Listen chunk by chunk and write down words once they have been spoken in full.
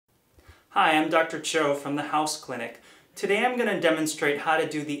Hi, I'm Dr. Cho from the House Clinic. Today I'm going to demonstrate how to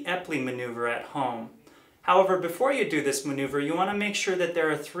do the Epley Maneuver at home. However, before you do this maneuver, you want to make sure that there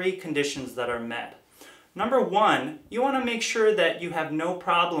are 3 conditions that are met. Number 1, you want to make sure that you have no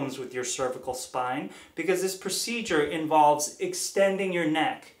problems with your cervical spine because this procedure involves extending your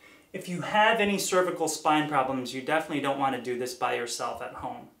neck. If you have any cervical spine problems, you definitely don't want to do this by yourself at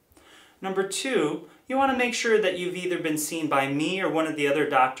home. Number 2, you want to make sure that you've either been seen by me or one of the other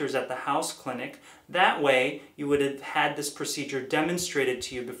doctors at the house clinic. That way, you would have had this procedure demonstrated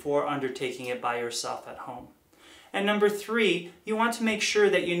to you before undertaking it by yourself at home. And number 3, you want to make sure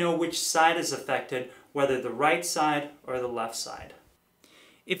that you know which side is affected, whether the right side or the left side.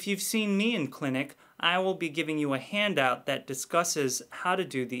 If you've seen me in clinic, I will be giving you a handout that discusses how to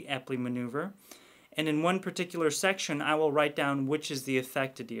do the Epley maneuver. And in one particular section, I will write down which is the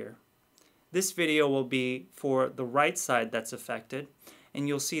affected ear. This video will be for the right side that's affected, and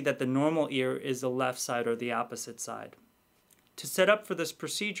you'll see that the normal ear is the left side or the opposite side. To set up for this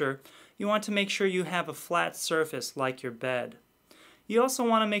procedure, you want to make sure you have a flat surface like your bed. You also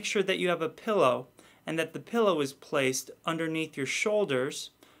want to make sure that you have a pillow and that the pillow is placed underneath your shoulders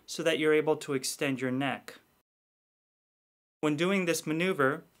so that you're able to extend your neck. When doing this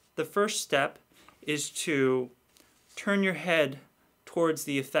maneuver, the first step is to turn your head towards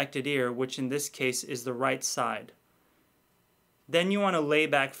the affected ear, which in this case is the right side. Then you want to lay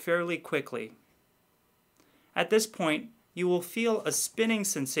back fairly quickly. At this point, you will feel a spinning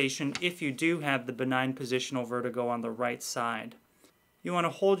sensation if you do have the benign positional vertigo on the right side. You want to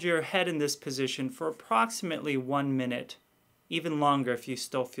hold your head in this position for approximately 1 minute, even longer if you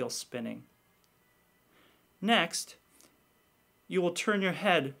still feel spinning. Next, you will turn your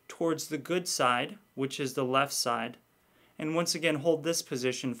head towards the good side, which is the left side, and once again hold this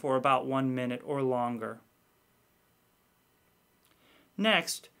position for about 1 minute or longer.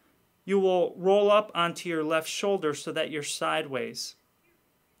 Next, you will roll up onto your left shoulder so that you're sideways.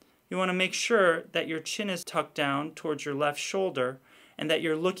 You want to make sure that your chin is tucked down towards your left shoulder and that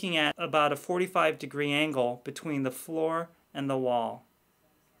you're looking at about a 45-degree angle between the floor and the wall.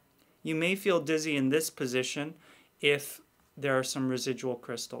 You may feel dizzy in this position if there are some residual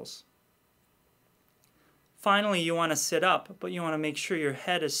crystals. Finally, you want to sit up, but you want to make sure your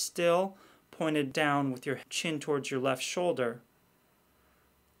head is still pointed down with your chin towards your left shoulder.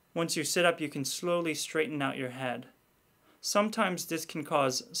 Once you sit up, you can slowly straighten out your head. Sometimes this can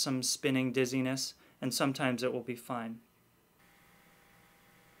cause some spinning dizziness, and sometimes it will be fine.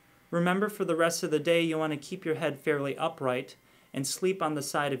 Remember, for the rest of the day, you want to keep your head fairly upright and sleep on the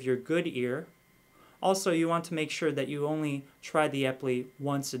side of your good ear. Also, you want to make sure that you only try the Epley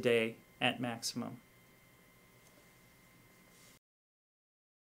once a day at maximum.